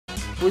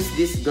Who's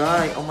this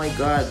guy? Oh my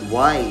god,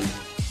 why?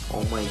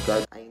 Oh my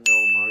god, I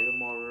know Mario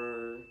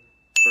Morer,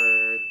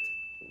 Bert,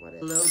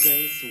 whatever. Hello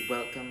guys,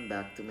 welcome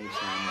back to my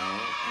channel.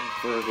 And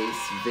for this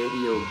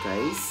video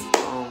guys,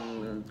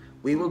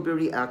 we will be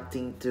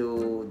reacting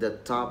to the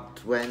top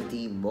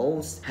 20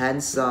 most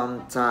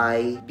handsome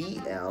Thai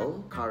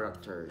BL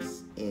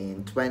characters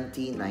in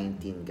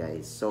 2019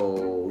 guys.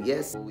 So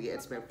yes,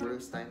 it's my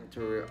first time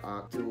to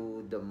react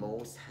to the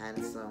most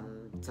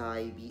handsome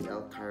Thai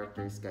BL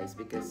characters guys,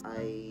 because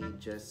I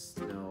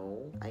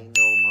know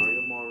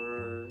Mario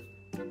Morer,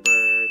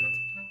 Bert,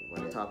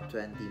 top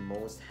 20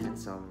 most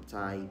handsome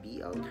Thai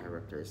BL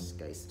characters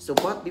guys. So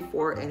but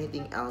before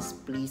anything else,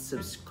 please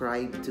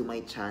subscribe to my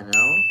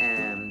channel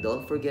and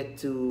don't forget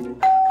to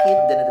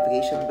hit the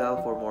notification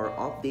bell for more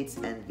updates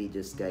and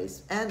videos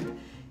guys. And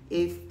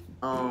if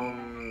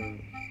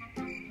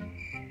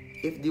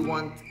you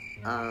want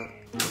oh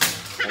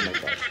my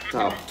god,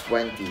 top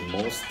 20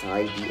 most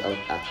Thai BL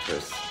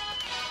actors.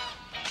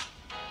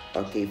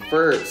 Okay,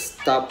 first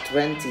top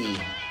 20.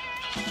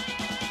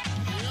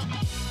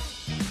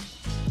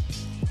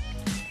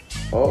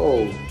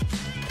 Oh,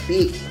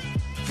 big.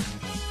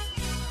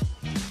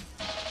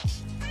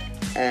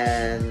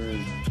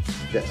 And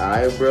the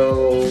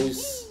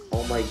eyebrows.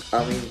 Oh my,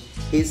 I mean,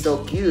 he's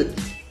so cute.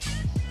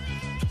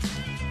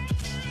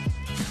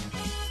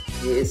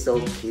 He is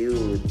so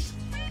cute.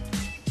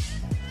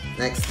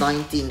 Next,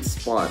 19th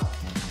spot.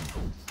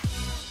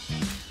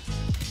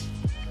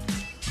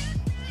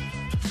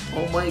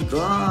 Oh my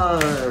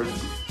god.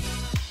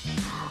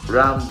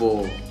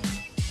 Rambo.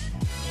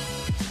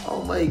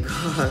 Oh my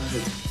god.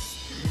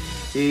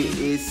 He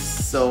is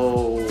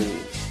so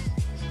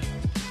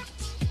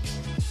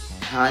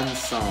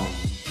handsome.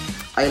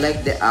 I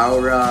like the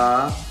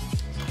aura,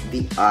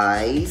 the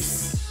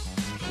eyes.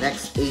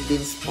 Next,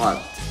 18th spot.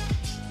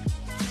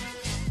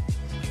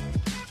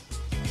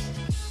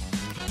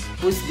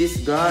 Who's this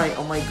guy?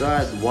 Oh my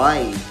god,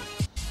 why?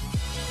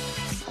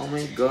 Oh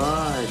my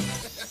god.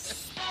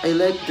 I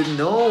like the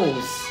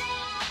nose.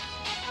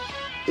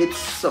 It's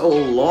so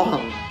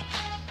long.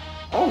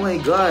 Oh my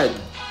god.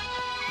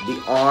 The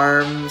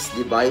arms,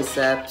 the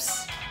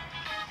biceps.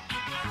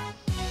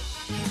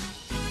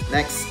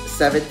 Next,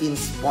 17th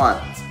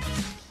spot.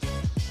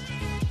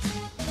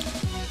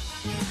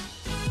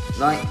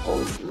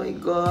 Oh my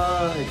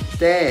god.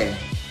 Te.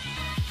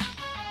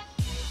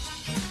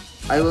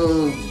 I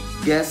will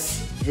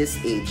guess his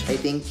age. I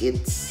think he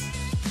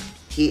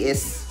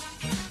is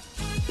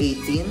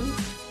 18.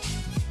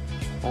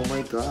 Oh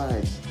my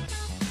god.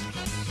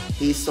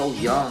 He's so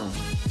young.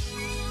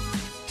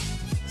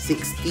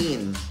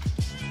 16.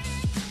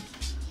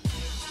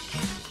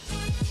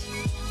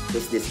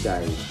 Who's this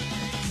guy?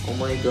 Oh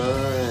my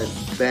god.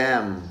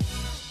 Bam.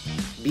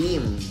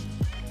 Beam.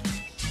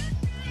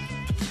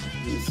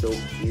 He's so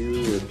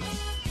cute.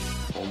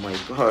 Oh my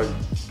god.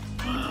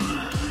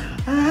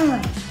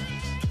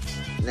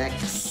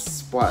 Next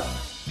spot.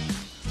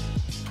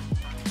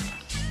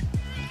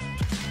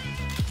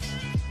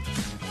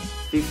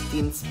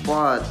 '15th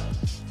spot.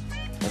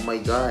 Oh my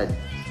god.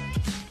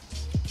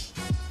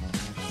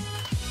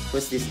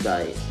 Who's this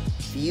guy?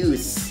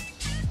 Fuse.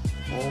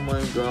 Oh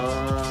my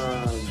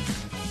god.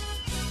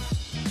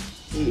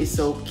 He is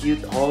so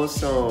cute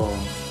also.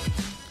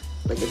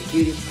 Like a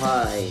cutie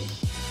pie.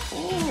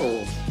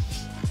 Oh.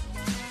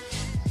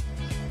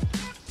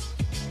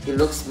 He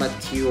looks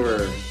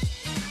mature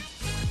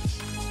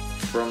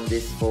from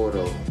this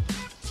photo.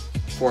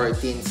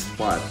 14th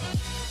spot.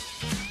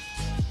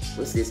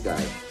 Who's this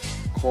guy?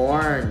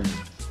 Corn.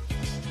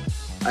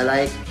 I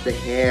like the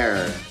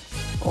hair.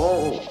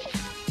 Oh.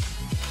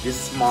 The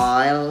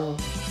smile.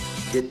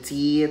 The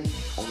teeth.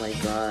 Oh my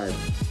god.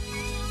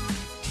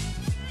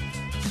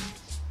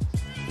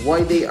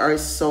 Why they are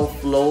so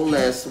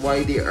flawless?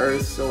 Why they are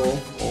so...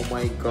 Oh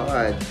my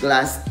god.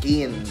 Glass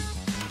skin.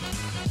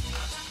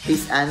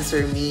 Please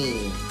answer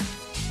me.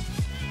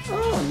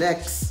 Oh,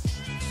 next.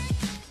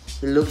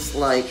 He looks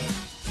like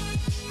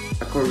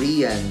a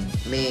Korean.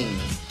 Ming.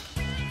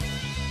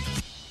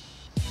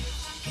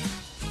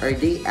 Are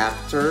they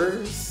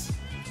actors?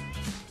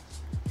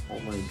 Oh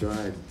my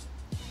god.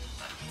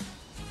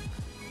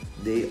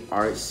 They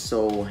are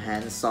so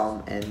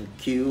handsome and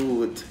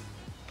cute.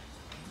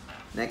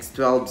 Next,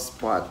 12th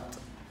spot.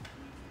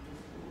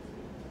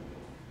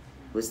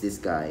 Who's this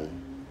guy?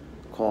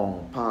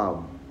 Kong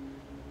Pab.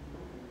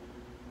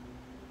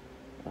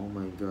 Oh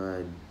my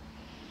god.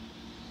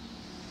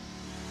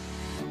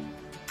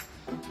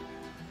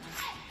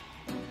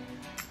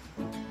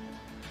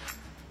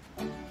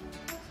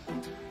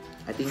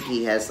 I think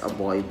he has a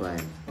boy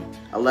band.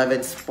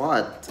 11th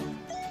spot.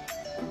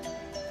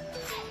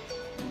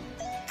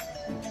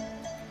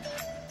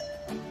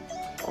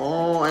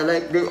 Oh, I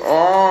like the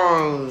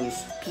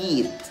eyes.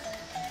 Pete.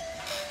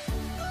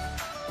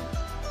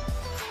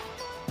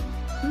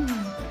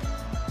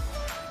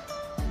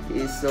 He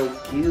is so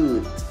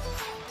cute.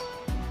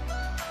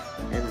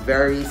 And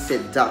very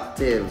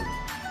seductive.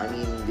 I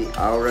mean, the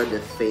aura, the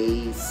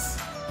face,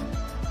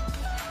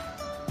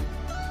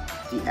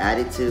 the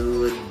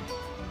attitude.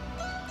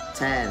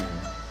 10.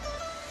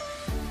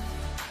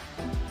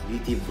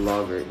 beauty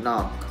vlogger.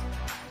 Knock.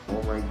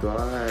 Oh my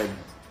god.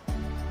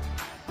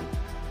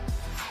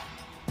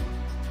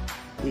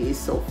 He is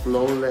so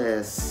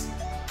flawless.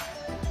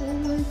 Oh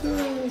my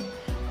god.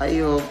 I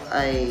hope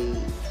I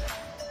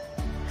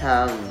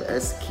have a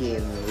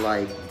skin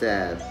like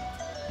that.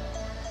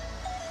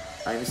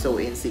 I'm so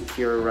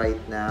insecure right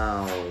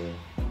now.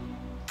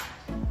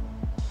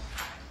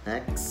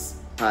 Next,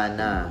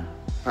 Panama.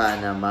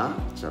 Pana.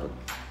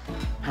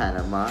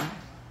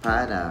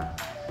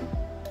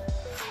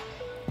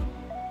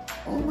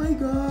 Oh my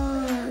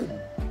god.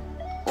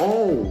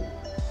 Oh,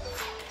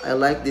 I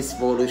like this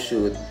photo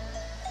shoot.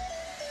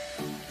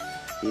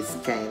 It's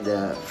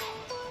kinda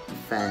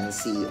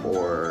fancy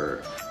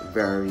or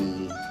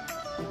very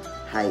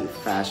high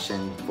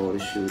fashion photo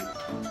shoot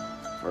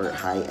or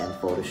high-end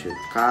photo shoot.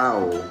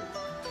 Cow.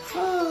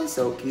 Oh,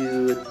 so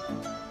cute.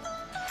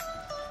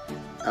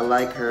 I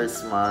like her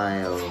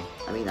smile.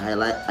 I mean, I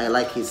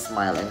like his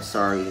smile. I'm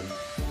sorry.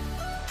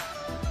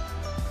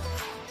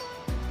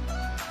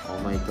 Oh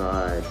my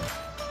god.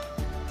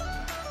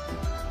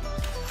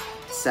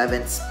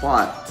 7th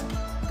spot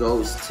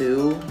goes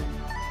to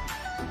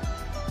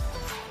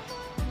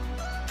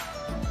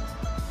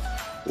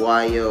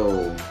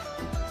Wayo.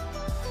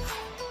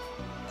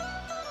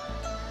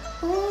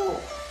 Oh,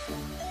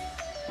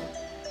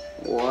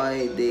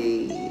 why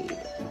they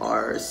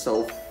are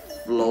so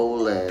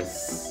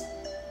flawless?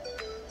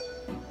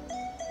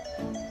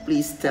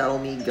 Please tell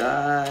me,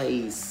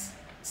 guys.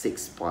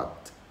 6th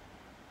spot.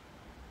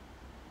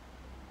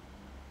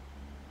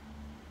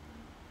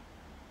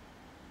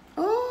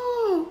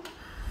 Oh,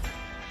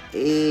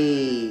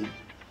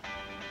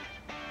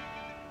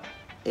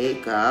 A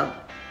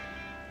cup.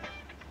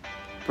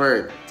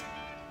 Perth.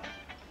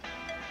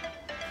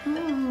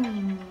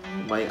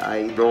 My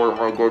idol,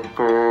 my god,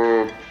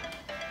 Perth.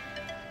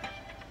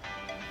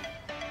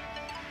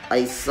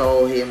 I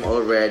saw him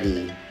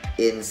already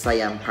in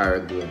Siam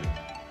Paragon.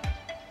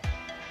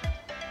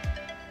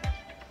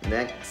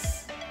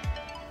 Next,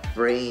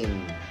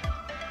 Frame.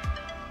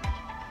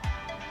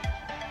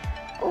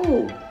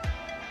 Oh,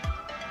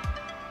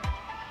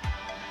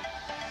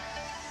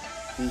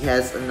 he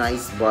has a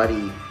nice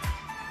body.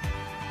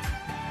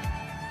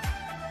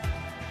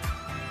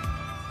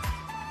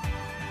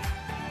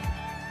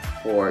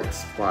 4th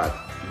spot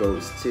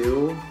goes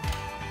to...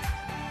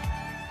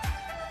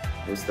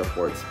 Who's the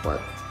 4th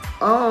spot?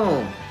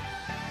 Oh!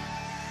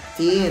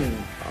 Teen!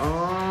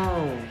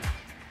 Oh!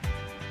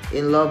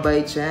 In Love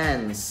by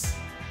Chance.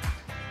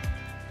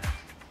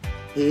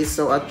 He is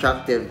so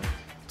attractive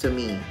to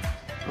me.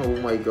 Oh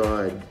my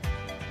god.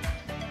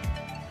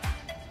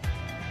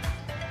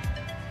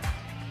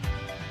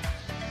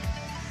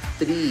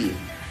 Three.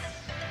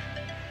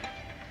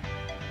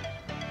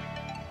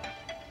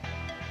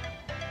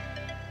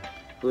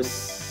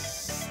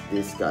 Who's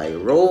this guy?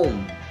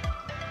 Rome.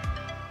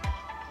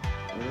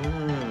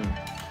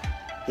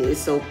 He is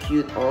so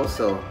cute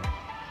also.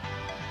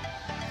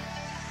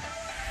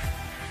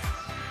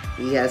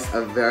 He has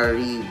a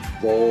very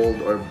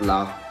bold or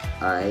black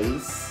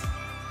eyes.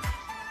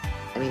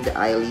 I mean the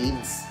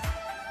eyelids.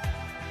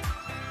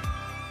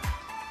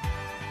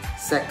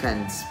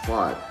 2nd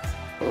spot.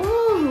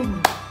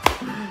 Oh,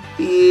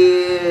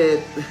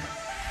 Pete.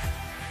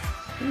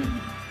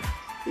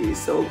 He's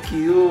so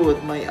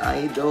cute, my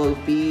idol,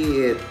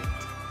 Pete.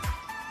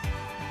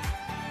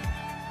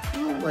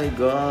 Oh my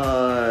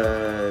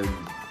god.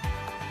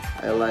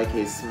 I like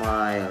his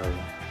smile.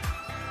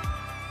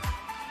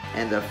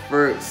 And the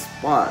 1st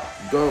spot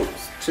goes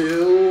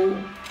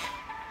to...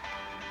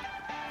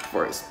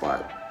 4th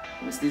spot.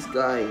 Who's this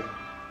guy?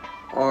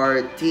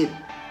 Artit.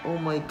 Oh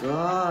my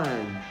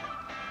god.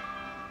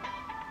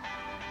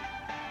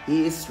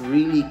 He is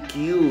really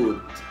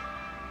cute.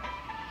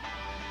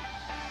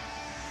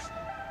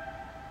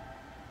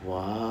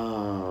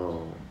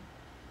 Wow.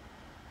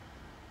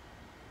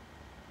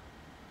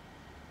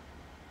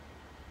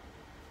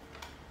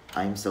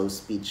 I'm so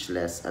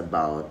speechless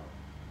about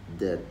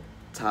the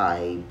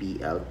Thai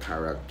BL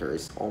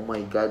characters. Oh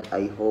my god,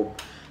 I hope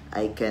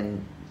I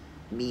can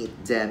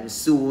meet them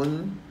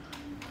soon.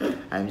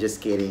 I'm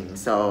just kidding.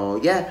 So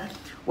yeah,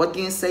 what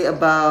can you say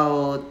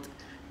about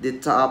the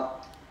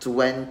top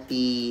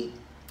 20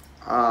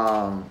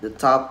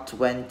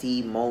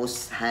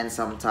 most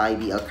handsome Thai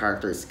BL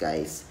characters,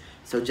 guys?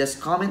 So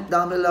just comment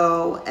down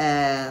below,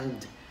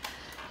 and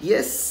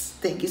yes,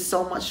 thank you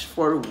so much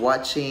for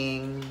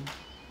watching.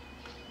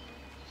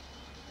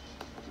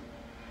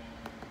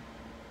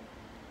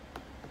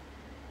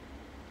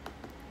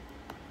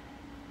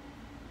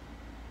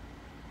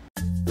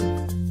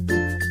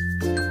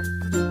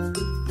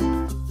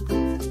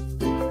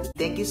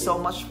 Thank you so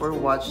much for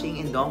watching,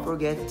 and don't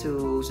forget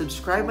to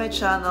subscribe my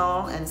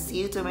channel, and see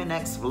you to my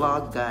next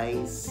vlog,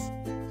 guys.